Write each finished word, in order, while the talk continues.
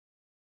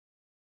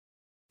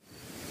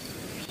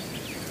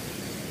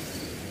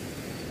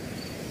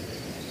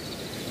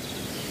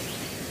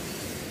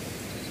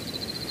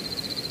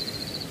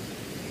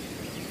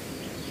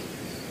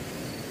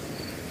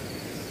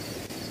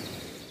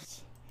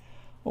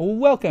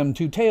Welcome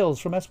to Tales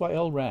from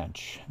SYL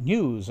Ranch,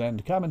 news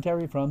and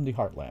commentary from the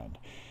Heartland.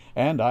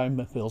 And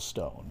I'm Bill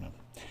Stone.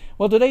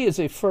 Well, today is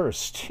a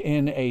first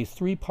in a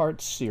three-part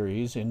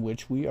series in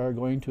which we are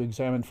going to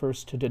examine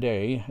first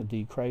today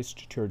the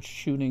Christchurch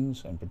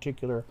shootings, in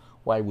particular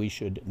why we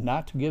should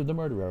not give the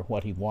murderer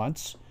what he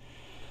wants.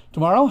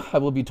 Tomorrow I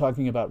will be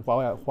talking about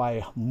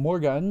why more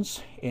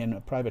guns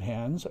in private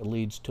hands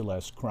leads to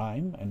less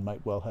crime and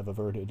might well have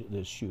averted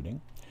this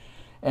shooting.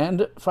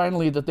 And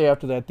finally, the day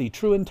after that, the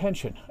true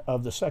intention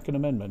of the Second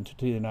Amendment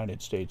to the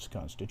United States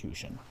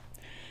Constitution.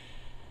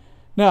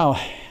 Now,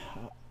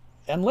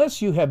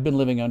 unless you have been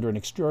living under an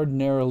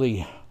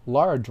extraordinarily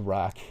large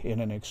rock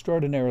in an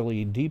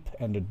extraordinarily deep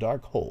and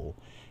dark hole,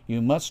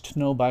 you must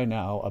know by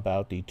now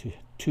about the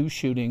two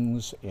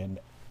shootings in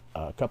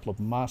a couple of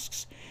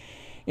mosques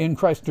in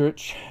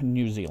Christchurch,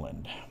 New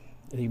Zealand.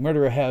 The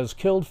murderer has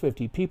killed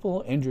 50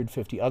 people, injured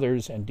 50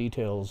 others, and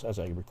details as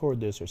I record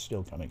this are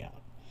still coming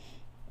out.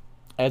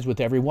 As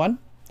with everyone,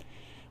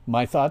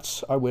 my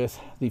thoughts are with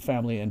the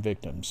family and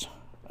victims.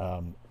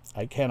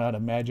 I cannot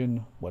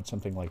imagine what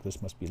something like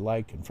this must be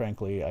like, and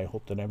frankly, I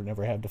hope that I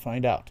never have to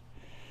find out.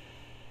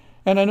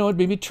 And I know it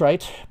may be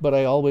trite, but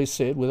I always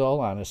say it with all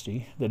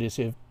honesty, that is,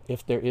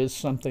 if there is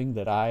something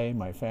that I,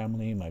 my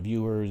family, my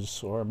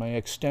viewers, or my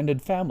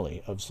extended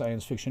family of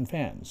science fiction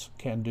fans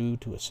can do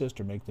to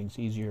assist or make things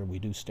easier, we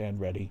do stand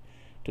ready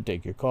to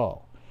take your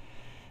call.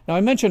 Now,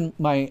 I mentioned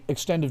my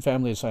extended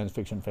family of science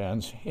fiction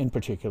fans. In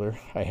particular,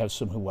 I have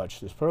some who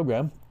watch this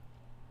program.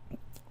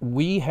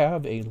 We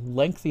have a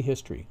lengthy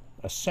history,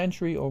 a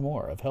century or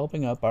more, of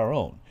helping up our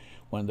own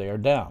when they are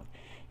down.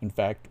 In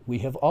fact, we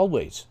have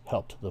always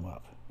helped them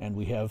up, and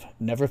we have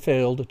never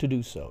failed to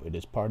do so. It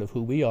is part of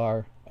who we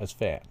are as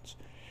fans.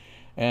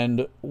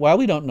 And while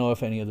we don't know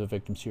if any of the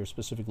victims here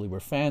specifically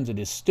were fans, it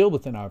is still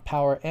within our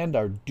power and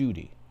our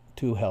duty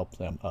to help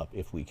them up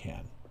if we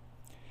can.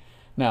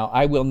 Now,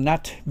 I will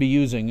not be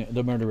using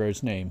the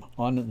murderer's name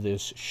on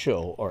this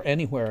show or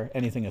anywhere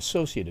anything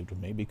associated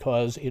with me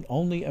because it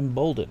only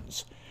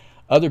emboldens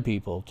other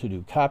people to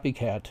do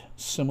copycat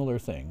similar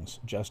things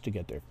just to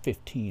get their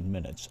 15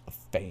 minutes of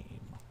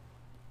fame.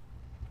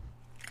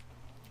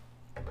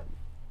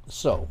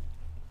 So,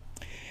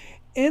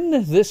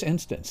 in this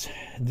instance,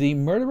 the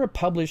murderer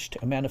published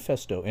a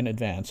manifesto in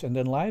advance and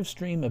then live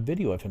streamed a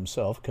video of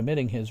himself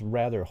committing his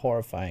rather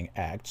horrifying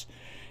acts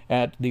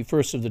at the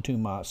first of the two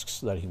mosques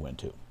that he went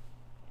to.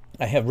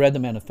 I have read the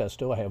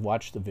manifesto. I have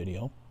watched the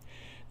video.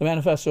 The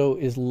manifesto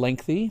is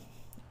lengthy.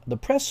 The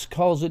press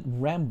calls it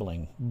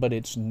rambling, but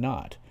it's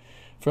not.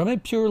 From a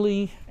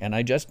purely, and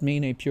I just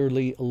mean a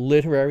purely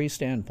literary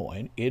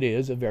standpoint, it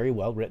is a very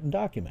well-written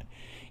document.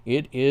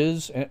 It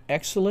is an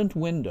excellent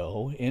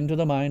window into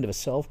the mind of a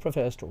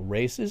self-professed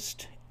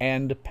racist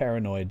and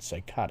paranoid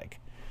psychotic.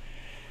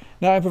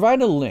 Now, I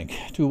provide a link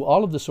to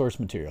all of the source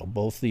material,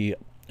 both the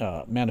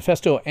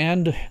manifesto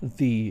and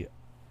the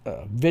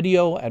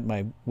video at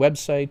my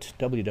website,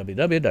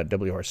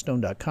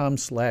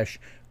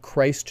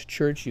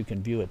 www.wrstone.com/Christchurch. You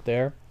can view it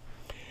there.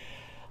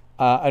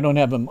 I don't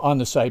have them on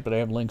the site, but I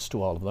have links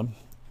to all of them.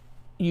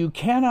 You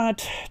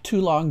cannot,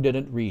 too long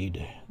didn't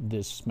read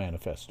this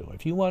manifesto.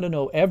 If you want to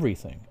know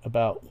everything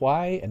about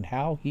why and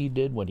how he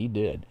did what he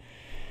did,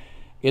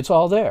 it's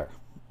all there.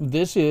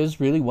 This is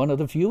really one of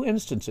the few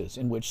instances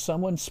in which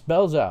someone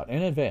spells out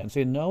in advance,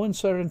 in no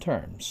uncertain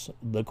terms,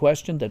 the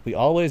question that we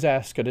always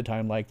ask at a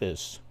time like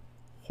this: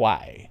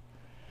 why?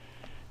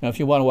 Now, if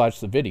you want to watch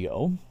the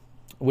video,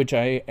 which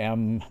I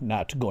am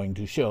not going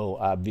to show,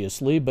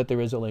 obviously, but there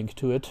is a link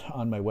to it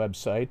on my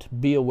website,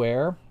 be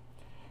aware,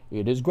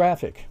 it is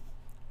graphic.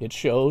 It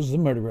shows the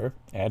murderer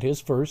at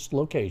his first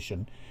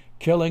location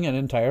killing an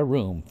entire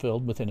room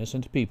filled with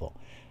innocent people,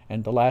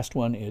 and the last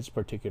one is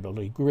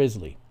particularly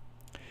grisly.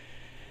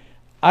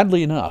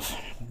 Oddly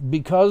enough,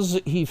 because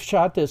he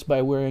shot this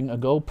by wearing a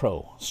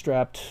GoPro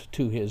strapped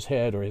to his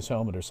head or his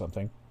helmet or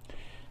something,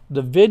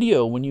 the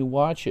video, when you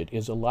watch it,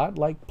 is a lot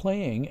like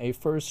playing a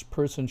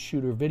first-person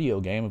shooter video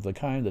game of the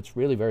kind that's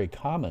really very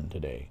common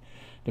today.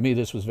 To me,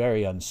 this was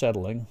very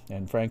unsettling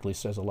and frankly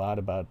says a lot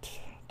about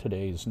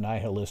today's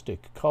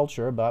nihilistic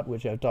culture, about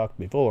which I've talked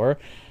before.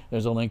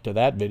 There's a link to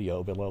that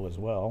video below as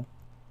well.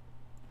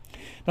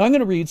 Now, I'm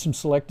going to read some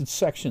selected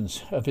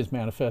sections of his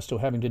manifesto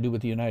having to do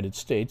with the United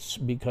States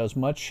because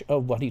much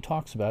of what he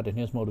talks about in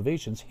his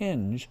motivations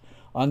hinge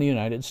on the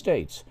United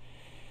States.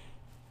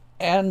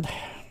 And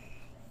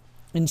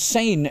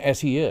insane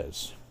as he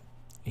is,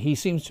 he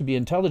seems to be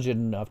intelligent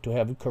enough to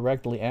have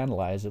correctly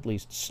analyzed at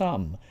least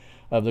some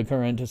of the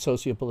current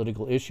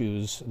sociopolitical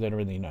issues that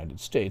are in the United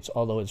States,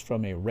 although it's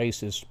from a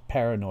racist,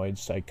 paranoid,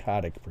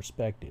 psychotic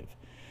perspective.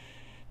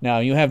 Now,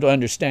 you have to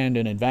understand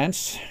in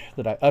advance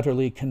that I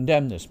utterly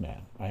condemn this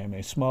man. I am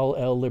a small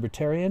L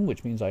libertarian,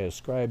 which means I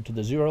ascribe to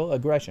the zero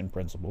aggression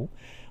principle,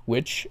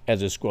 which,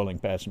 as is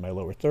scrolling past in my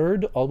lower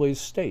third,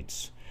 always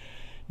states,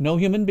 no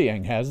human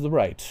being has the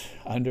right,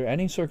 under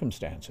any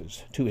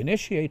circumstances, to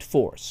initiate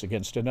force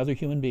against another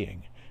human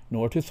being,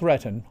 nor to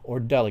threaten or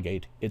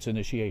delegate its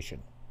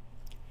initiation.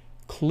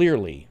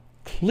 Clearly,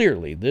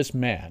 Clearly, this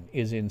man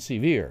is in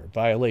severe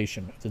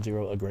violation of the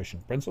zero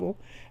aggression principle,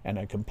 and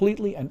I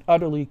completely and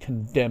utterly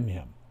condemn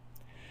him.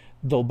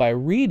 Though by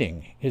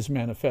reading his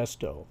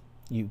manifesto,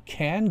 you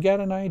can get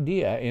an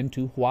idea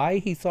into why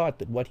he thought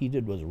that what he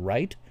did was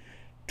right,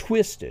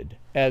 twisted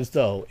as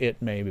though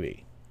it may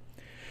be.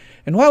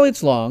 And while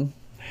it's long,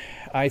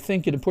 I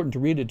think it important to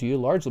read it to you,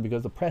 largely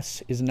because the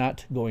press is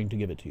not going to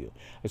give it to you.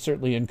 I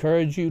certainly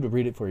encourage you to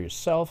read it for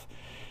yourself,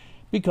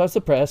 because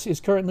the press is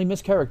currently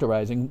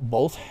mischaracterizing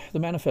both the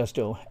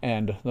manifesto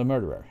and the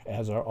murderer,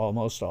 as are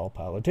almost all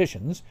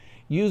politicians,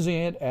 using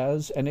it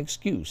as an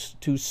excuse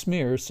to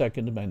smear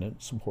Second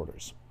Amendment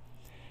supporters.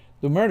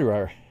 The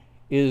murderer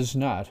is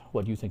not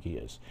what you think he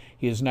is.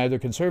 He is neither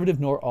conservative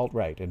nor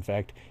alt-right. In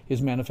fact,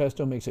 his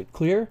manifesto makes it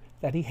clear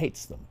that he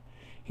hates them.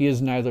 He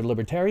is neither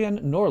libertarian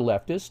nor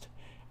leftist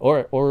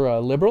or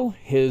liberal.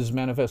 His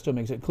manifesto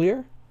makes it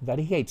clear that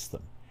he hates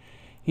them.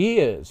 He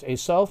is a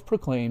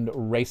self-proclaimed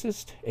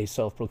racist, a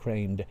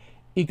self-proclaimed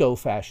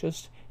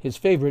eco-fascist. His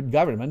favorite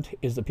government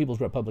is the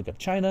People's Republic of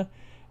China,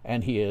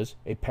 and he is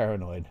a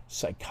paranoid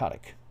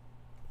psychotic.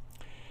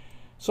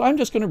 So I'm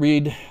just going to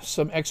read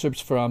some excerpts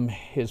from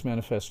his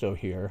manifesto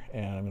here,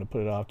 and I'm going to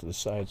put it off to the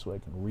side so I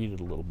can read it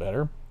a little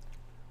better.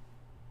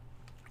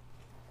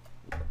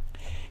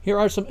 Here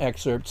are some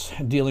excerpts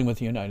dealing with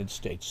the United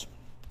States.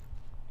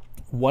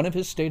 One of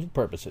his stated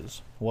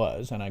purposes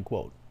was, and I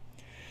quote,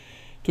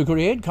 to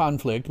create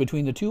conflict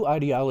between the two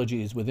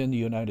ideologies within the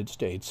United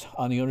States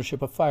on the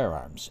ownership of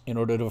firearms in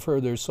order to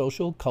further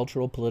social,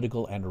 cultural,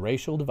 political, and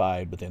racial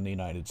divide within the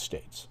United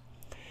States.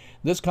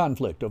 This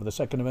conflict over the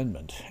Second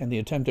Amendment and the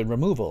attempted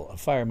removal of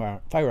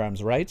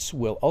firearms rights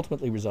will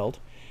ultimately result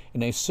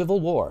in a civil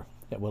war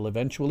that will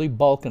eventually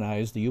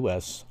balkanize the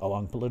U.S.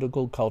 along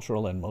political,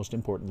 cultural, and most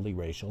importantly,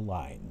 racial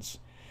lines.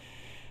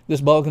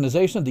 This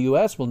balkanization of the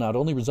U.S. will not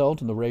only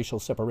result in the racial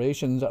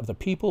separations of the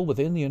people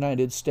within the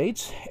United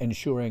States,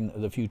 ensuring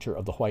the future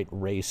of the white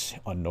race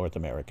on North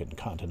American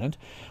continent,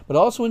 but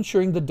also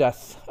ensuring the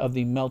death of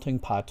the melting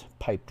pot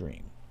pipe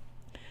dream.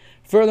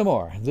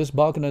 Furthermore, this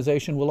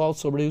balkanization will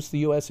also reduce the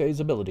USA's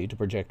ability to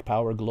project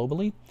power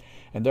globally,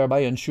 and thereby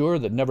ensure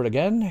that never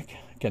again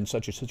can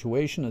such a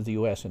situation as the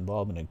U.S.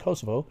 involvement in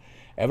Kosovo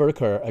ever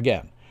occur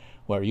again,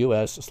 where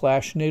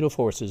U.S./NATO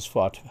forces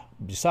fought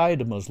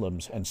beside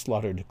Muslims and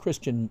slaughtered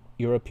Christian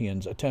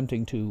Europeans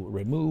attempting to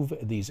remove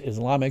these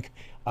Islamic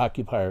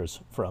occupiers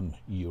from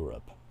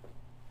Europe.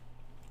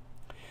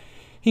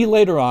 He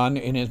later on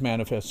in his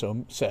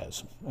manifesto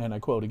says, and I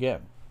quote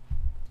again,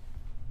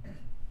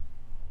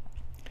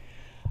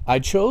 I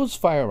chose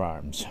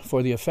firearms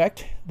for the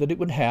effect that it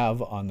would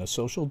have on the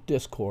social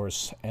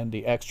discourse and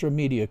the extra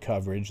media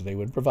coverage they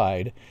would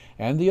provide,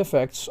 and the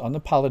effects on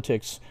the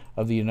politics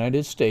of the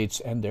United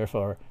States and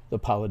therefore the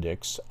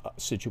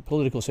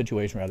political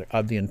situation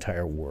of the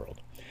entire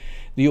world.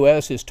 The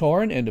U.S. is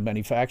torn into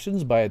many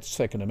factions by its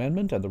Second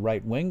Amendment, and the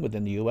right wing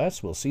within the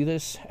U.S. will see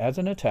this as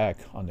an attack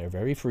on their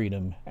very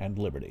freedom and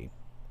liberty.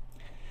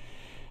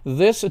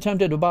 This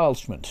attempted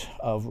abolishment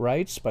of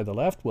rights by the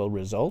left will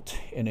result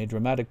in a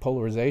dramatic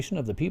polarization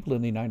of the people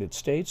in the United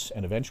States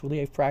and eventually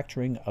a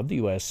fracturing of the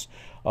U.S.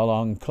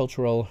 along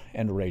cultural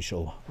and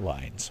racial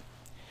lines.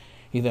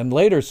 He then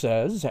later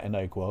says, and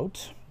I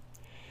quote,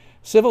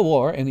 civil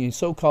war in the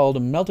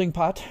so-called melting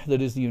pot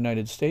that is the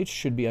United States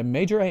should be a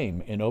major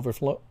aim in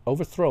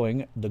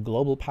overthrowing the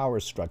global power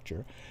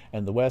structure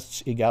and the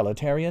West's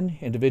egalitarian,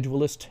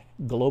 individualist,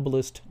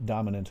 globalist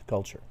dominant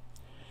culture.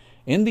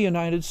 In the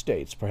United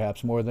States,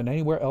 perhaps more than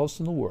anywhere else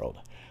in the world,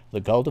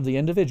 the cult of the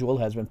individual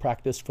has been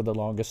practiced for the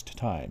longest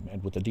time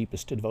and with the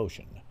deepest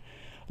devotion.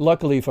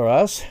 Luckily for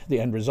us,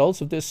 the end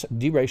results of this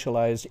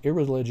deracialized,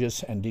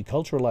 irreligious, and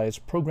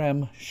deculturalized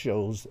program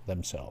shows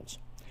themselves.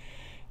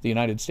 The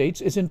United States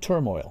is in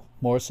turmoil,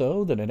 more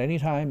so than at any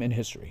time in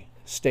history.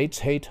 States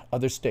hate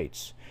other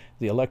states.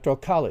 The Electoral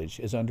College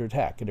is under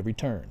attack at every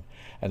turn,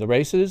 and the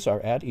races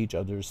are at each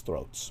other's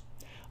throats.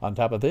 On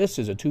top of this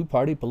is a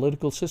two-party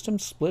political system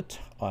split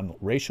on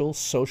racial,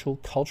 social,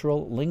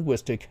 cultural,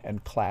 linguistic,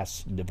 and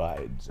class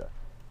divides.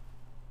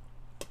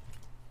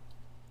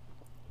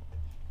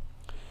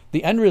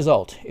 The end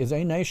result is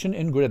a nation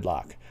in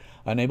gridlock,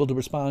 unable to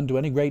respond to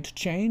any great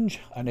change,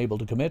 unable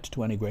to commit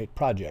to any great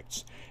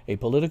projects, a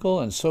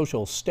political and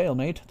social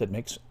stalemate that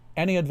makes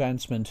any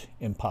advancement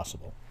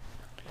impossible.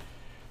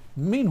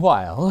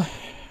 Meanwhile,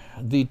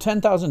 the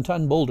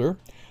 10,000-ton boulder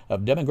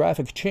of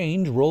demographic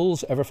change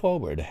rolls ever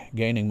forward,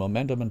 gaining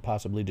momentum and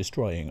possibly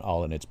destroying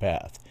all in its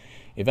path.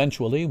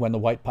 Eventually, when the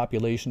white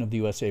population of the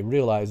USA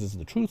realizes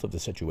the truth of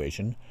the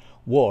situation,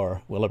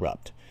 war will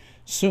erupt.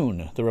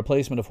 Soon, the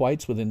replacement of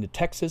whites within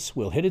Texas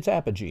will hit its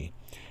apogee,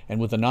 and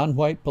with the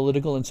non-white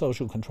political and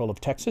social control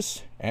of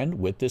Texas, and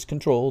with this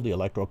control, the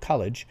Electoral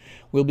College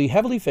will be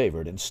heavily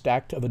favored and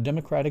stacked of a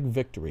Democratic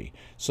victory,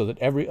 so that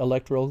every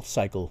electoral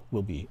cycle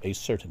will be a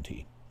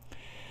certainty.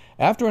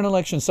 After an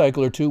election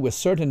cycle or two with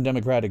certain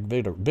Democratic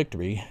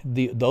victory,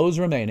 those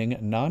remaining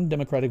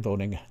non-Democratic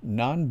voting,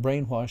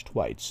 non-brainwashed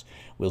whites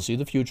will see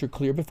the future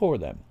clear before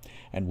them,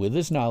 and with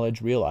this knowledge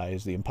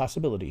realize the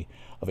impossibility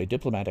of a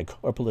diplomatic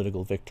or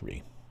political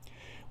victory.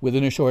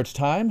 Within a short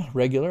time,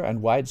 regular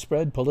and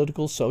widespread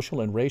political,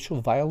 social, and racial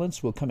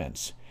violence will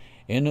commence.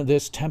 In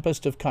this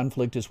tempest of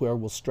conflict is where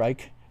will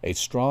strike a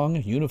strong,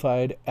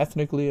 unified,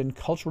 ethnically and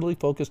culturally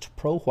focused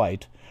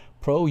pro-white,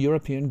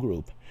 pro-European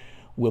group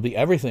will be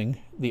everything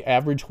the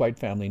average white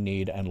family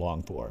need and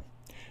long for.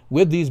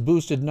 With these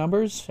boosted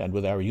numbers and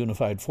with our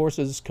unified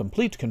forces,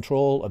 complete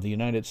control of the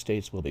United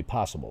States will be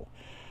possible.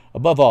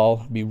 Above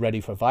all, be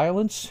ready for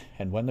violence,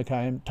 and when the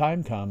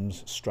time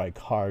comes, strike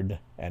hard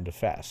and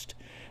fast.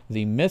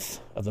 The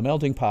myth of the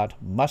melting pot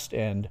must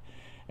end,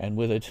 and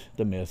with it,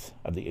 the myth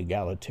of the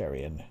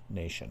egalitarian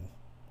nation.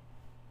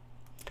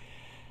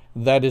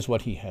 That is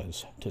what he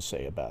has to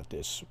say about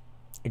this.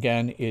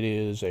 Again, it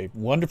is a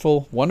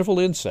wonderful, wonderful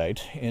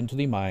insight into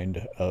the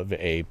mind of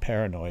a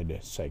paranoid,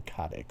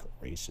 psychotic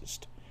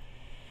racist.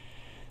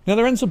 Now,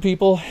 there are some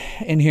people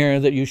in here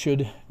that you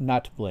should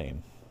not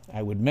blame.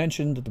 I would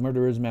mention that the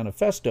Murderer's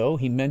Manifesto,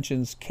 he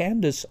mentions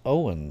Candace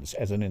Owens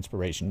as an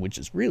inspiration, which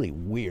is really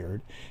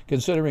weird,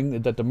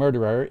 considering that the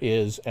murderer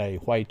is a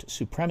white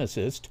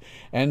supremacist,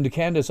 and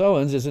Candace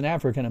Owens is an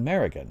African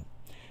American.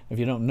 If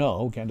you don't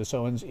know, Candace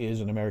Owens is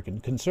an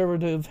American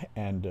conservative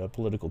and a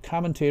political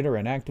commentator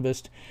and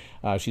activist.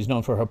 She's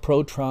known for her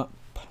pro-Trump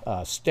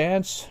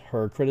stance,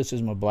 her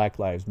criticism of Black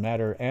Lives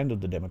Matter and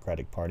of the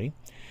Democratic Party.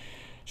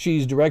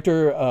 She's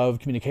director of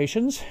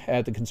communications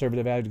at the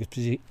conservative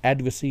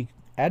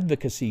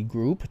advocacy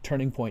group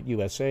Turning Point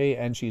USA,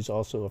 and she's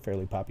also a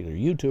fairly popular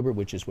YouTuber,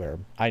 which is where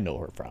I know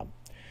her from.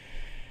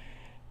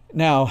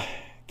 Now,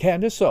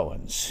 Candace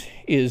Owens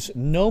is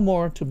no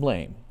more to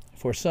blame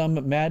for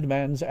some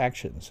madman's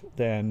actions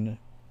than,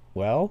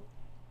 well,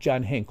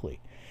 John Hinckley.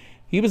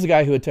 He was the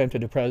guy who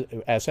attempted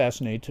to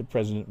assassinate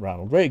President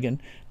Ronald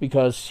Reagan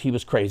because he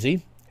was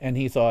crazy, and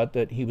he thought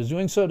that he was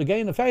doing so to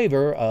gain the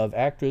favor of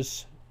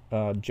actress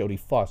Jodie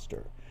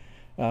Foster.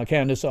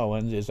 Candace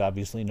Owens is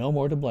obviously no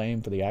more to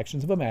blame for the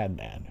actions of a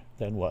madman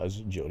than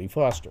was Jodie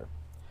Foster.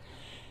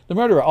 The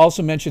murderer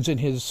also mentions in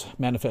his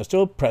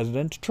manifesto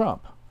President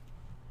Trump.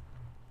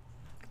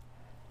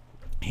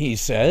 He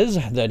says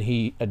that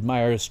he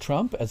admires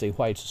Trump as a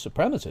white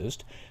supremacist,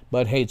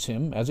 but hates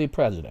him as a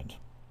president.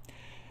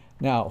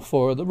 Now,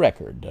 for the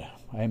record,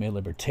 I am a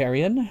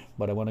libertarian,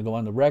 but I want to go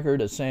on the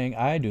record as saying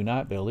I do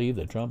not believe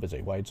that Trump is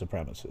a white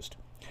supremacist.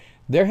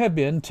 There have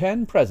been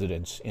 10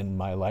 presidents in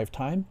my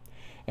lifetime,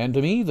 and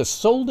to me, the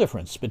sole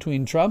difference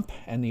between Trump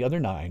and the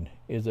other 9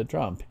 is that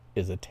Trump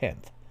is a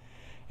 10th.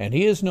 And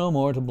he is no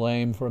more to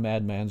blame for a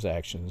madman's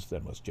actions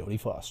than was Jodie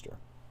Foster.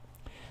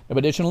 Now,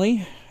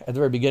 additionally, at the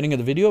very beginning of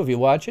the video, if you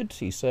watch it,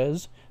 he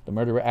says, the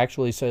murderer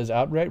actually says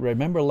outright,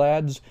 remember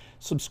lads,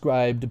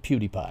 subscribe to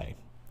PewDiePie.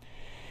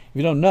 If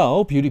you don't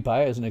know,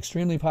 PewDiePie is an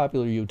extremely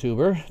popular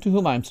YouTuber to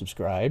whom I'm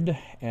subscribed,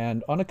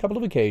 and on a couple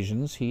of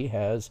occasions he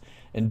has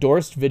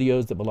endorsed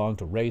videos that belong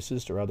to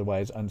racist or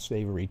otherwise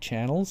unsavory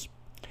channels.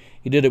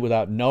 He did it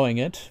without knowing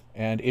it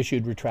and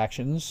issued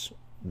retractions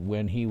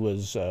when he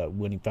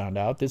found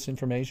out this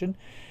information.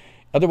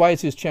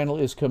 Otherwise, his channel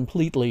is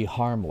completely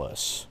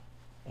harmless.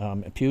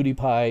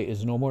 PewDiePie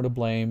is no more to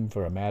blame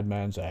for a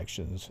madman's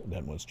actions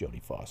than was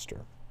Jodie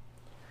Foster.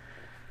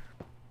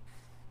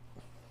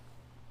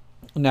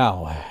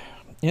 Now,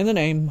 in the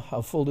name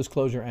of full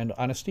disclosure and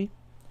honesty,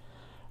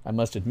 I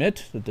must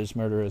admit that this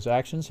murderer's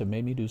actions have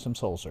made me do some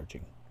soul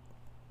searching.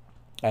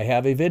 I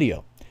have a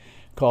video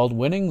called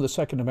Winning the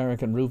Second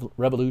American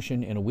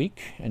Revolution in a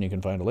Week, and you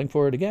can find a link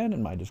for it again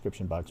in my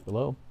description box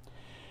below,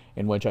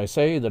 in which I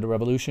say that a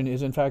revolution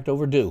is in fact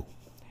overdue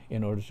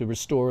in order to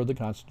restore the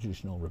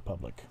constitutional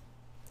republic.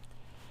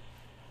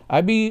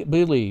 I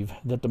believe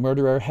that the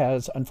murderer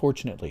has,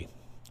 unfortunately,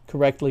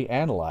 correctly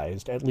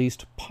analyzed at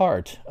least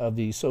part of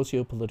the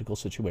socio-political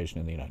situation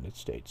in the United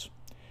States.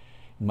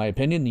 In my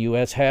opinion, the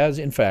U.S. has,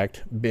 in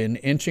fact, been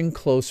inching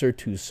closer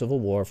to civil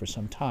war for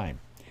some time,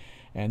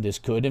 and this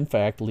could, in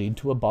fact, lead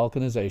to a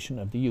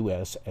balkanization of the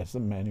U.S. as the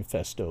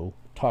manifesto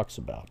talks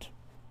about.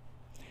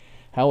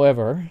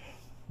 However,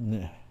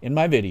 in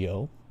my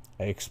video,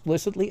 I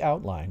explicitly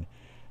outline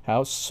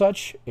how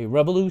such a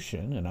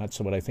revolution, and that's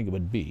what I think it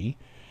would be,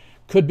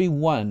 could be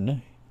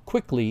won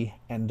quickly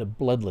and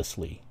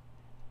bloodlessly.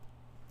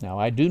 Now,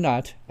 I do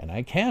not, and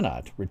I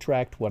cannot,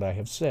 retract what I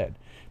have said,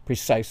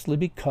 precisely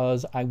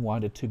because I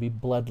want it to be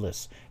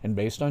bloodless and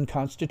based on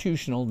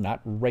constitutional,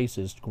 not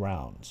racist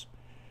grounds.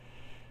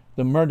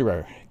 The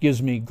murderer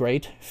gives me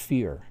great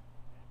fear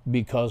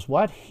because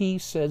what he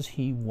says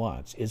he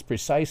wants is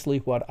precisely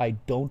what I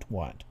don't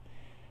want.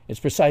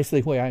 It's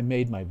precisely why I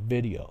made my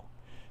video.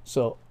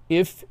 So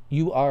if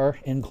you are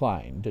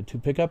inclined to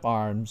pick up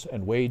arms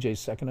and wage a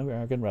second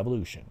American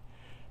revolution,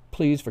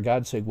 please, for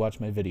God's sake, watch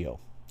my video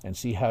and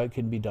see how it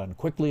can be done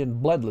quickly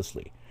and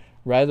bloodlessly,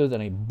 rather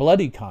than a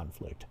bloody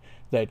conflict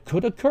that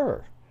could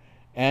occur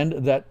and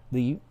that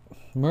the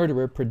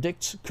murderer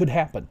predicts could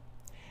happen,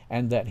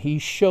 and that he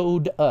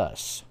showed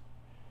us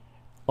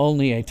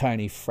only a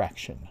tiny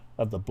fraction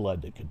of the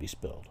blood that could be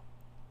spilled.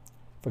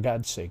 For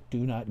God's sake, do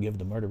not give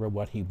the murderer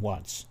what he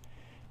wants.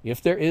 If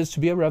there is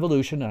to be a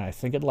revolution, and I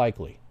think it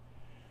likely,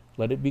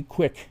 let it be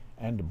quick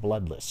and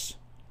bloodless.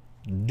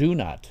 Do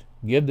not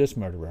give this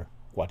murderer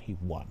what he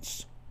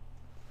wants.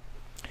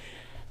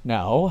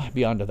 Now,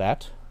 beyond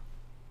that,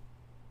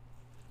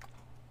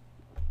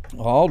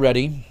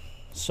 already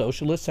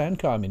socialists and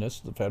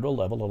communists at the federal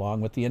level,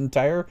 along with the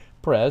entire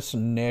press,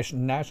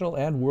 national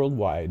and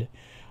worldwide,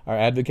 are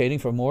advocating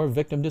for more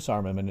victim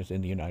disarmament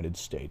in the United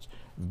States.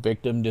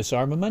 Victim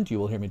disarmament, you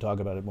will hear me talk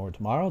about it more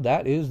tomorrow,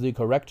 that is the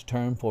correct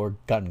term for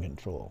gun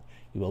control.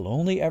 You will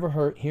only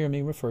ever hear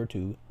me refer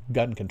to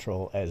gun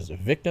control as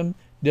victim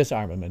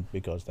disarmament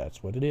because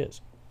that's what it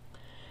is.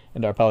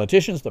 And our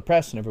politicians, the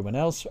press, and everyone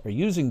else are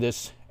using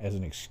this as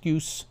an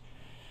excuse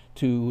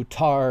to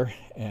tar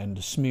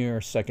and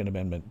smear Second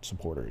Amendment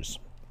supporters.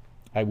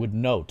 I would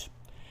note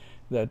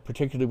that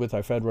particularly with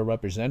our federal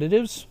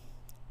representatives,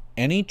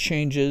 any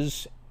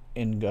changes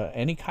in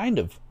any kind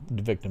of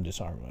victim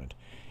disarmament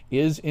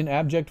is in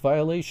abject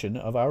violation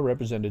of our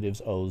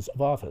representatives' oaths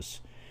of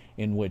office,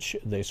 in which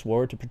they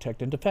swore to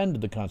protect and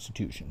defend the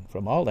Constitution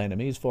from all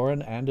enemies,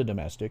 foreign and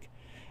domestic,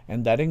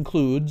 and that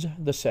includes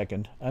the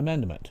Second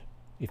Amendment.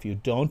 If you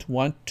don't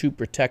want to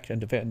protect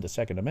and defend the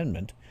Second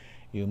Amendment,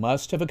 you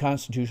must have a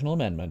constitutional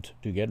amendment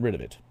to get rid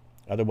of it.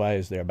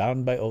 Otherwise, they are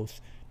bound by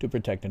oath to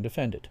protect and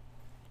defend it.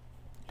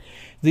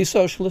 These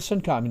socialists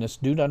and communists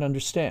do not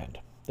understand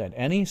that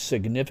any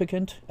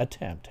significant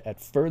attempt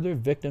at further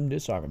victim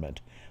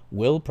disarmament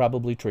will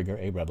probably trigger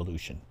a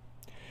revolution.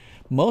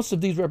 Most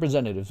of these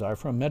representatives are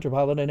from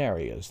metropolitan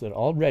areas that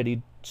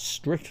already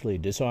strictly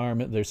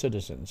disarm their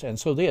citizens, and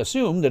so they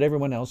assume that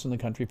everyone else in the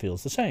country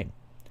feels the same.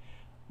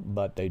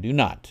 But they do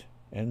not,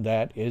 and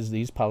that is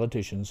these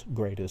politicians'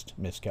 greatest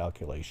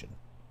miscalculation.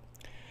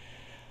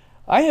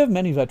 I have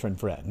many veteran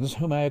friends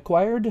whom I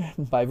acquired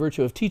by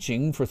virtue of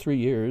teaching for 3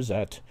 years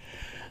at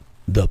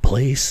the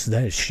place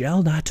that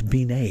shall not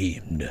be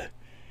named,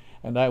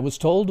 and I was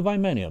told by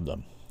many of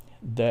them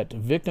that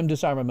victim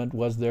disarmament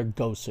was their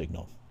go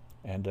signal,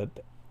 and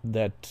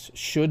that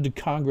should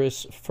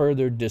Congress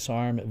further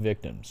disarm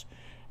victims,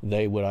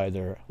 they would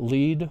either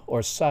lead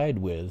or side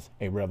with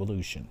a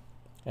revolution.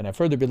 And I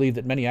further believe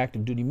that many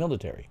active duty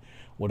military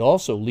would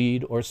also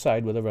lead or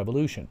side with a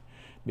revolution,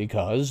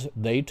 because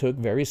they took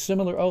very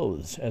similar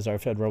oaths as our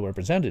federal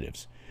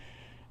representatives.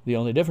 The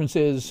only difference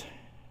is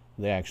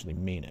they actually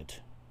mean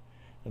it.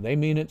 They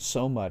mean it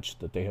so much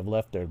that they have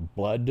left their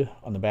blood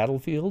on the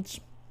battlefields,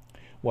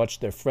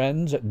 watched their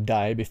friends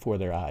die before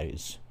their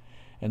eyes,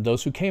 and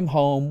those who came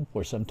home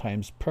were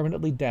sometimes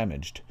permanently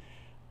damaged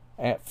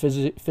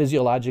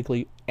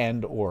physiologically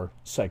and or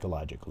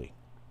psychologically.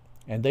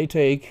 And they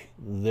take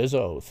this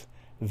oath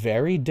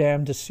very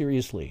damned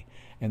seriously,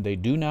 and they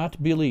do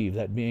not believe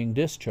that being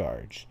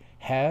discharged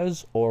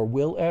has or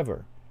will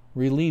ever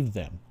relieve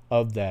them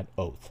of that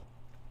oath.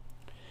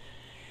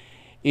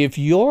 If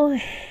you're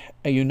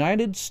a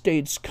United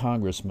States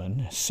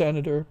congressman,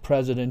 senator,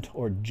 president,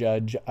 or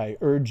judge, I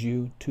urge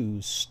you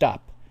to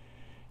stop.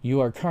 You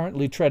are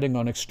currently treading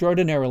on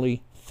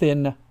extraordinarily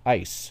thin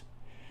ice,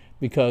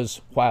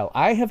 because while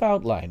I have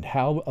outlined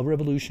how a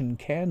revolution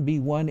can be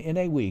won in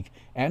a week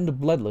and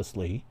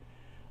bloodlessly,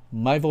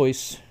 my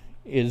voice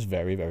is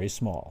very, very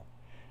small,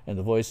 and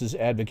the voices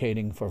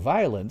advocating for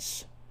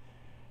violence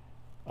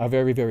are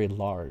very, very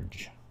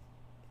large.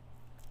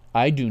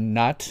 I do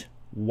not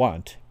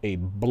want a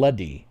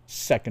bloody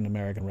Second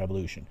American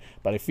Revolution,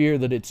 but I fear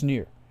that it's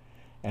near,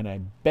 and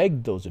I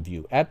beg those of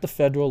you at the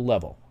federal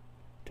level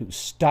to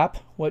stop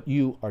what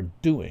you are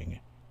doing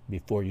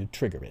before you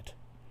trigger it.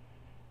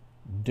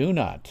 Do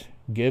not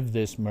give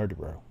this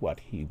murderer what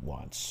he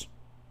wants.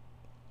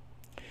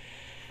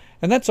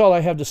 And that's all I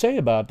have to say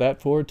about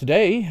that for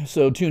today.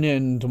 So tune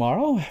in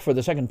tomorrow for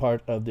the second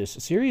part of this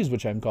series,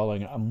 which I'm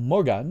calling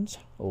More Guns,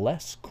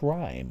 Less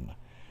Crime.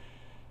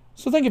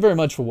 So thank you very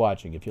much for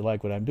watching. If you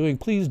like what I'm doing,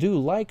 please do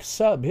like,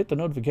 sub, hit the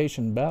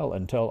notification bell,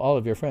 and tell all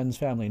of your friends,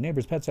 family,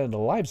 neighbors, pets, and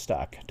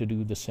livestock to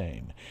do the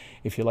same.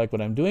 If you like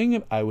what I'm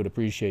doing, I would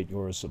appreciate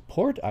your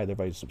support, either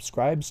by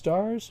subscribe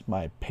stars,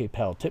 my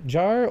PayPal tip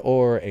jar,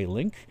 or a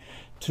link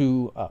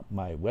to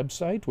my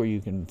website where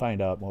you can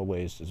find out more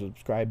ways to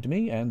subscribe to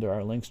me, and there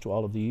are links to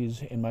all of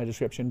these in my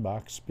description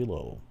box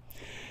below.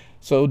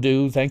 So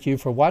thank you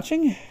for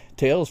watching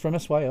Tales from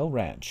SYL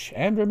Ranch,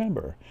 and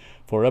remember,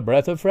 for a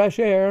breath of fresh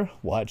air,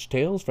 watch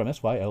Tales from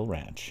SYL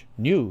Ranch,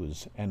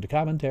 news and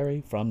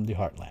commentary from the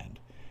Heartland.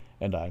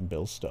 And I'm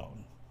Bill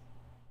Stone.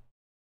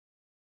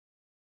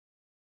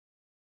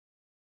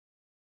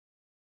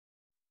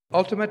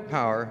 Ultimate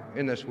power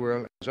in this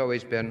world has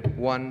always been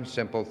one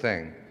simple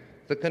thing: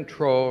 the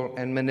control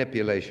and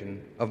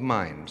manipulation of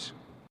minds.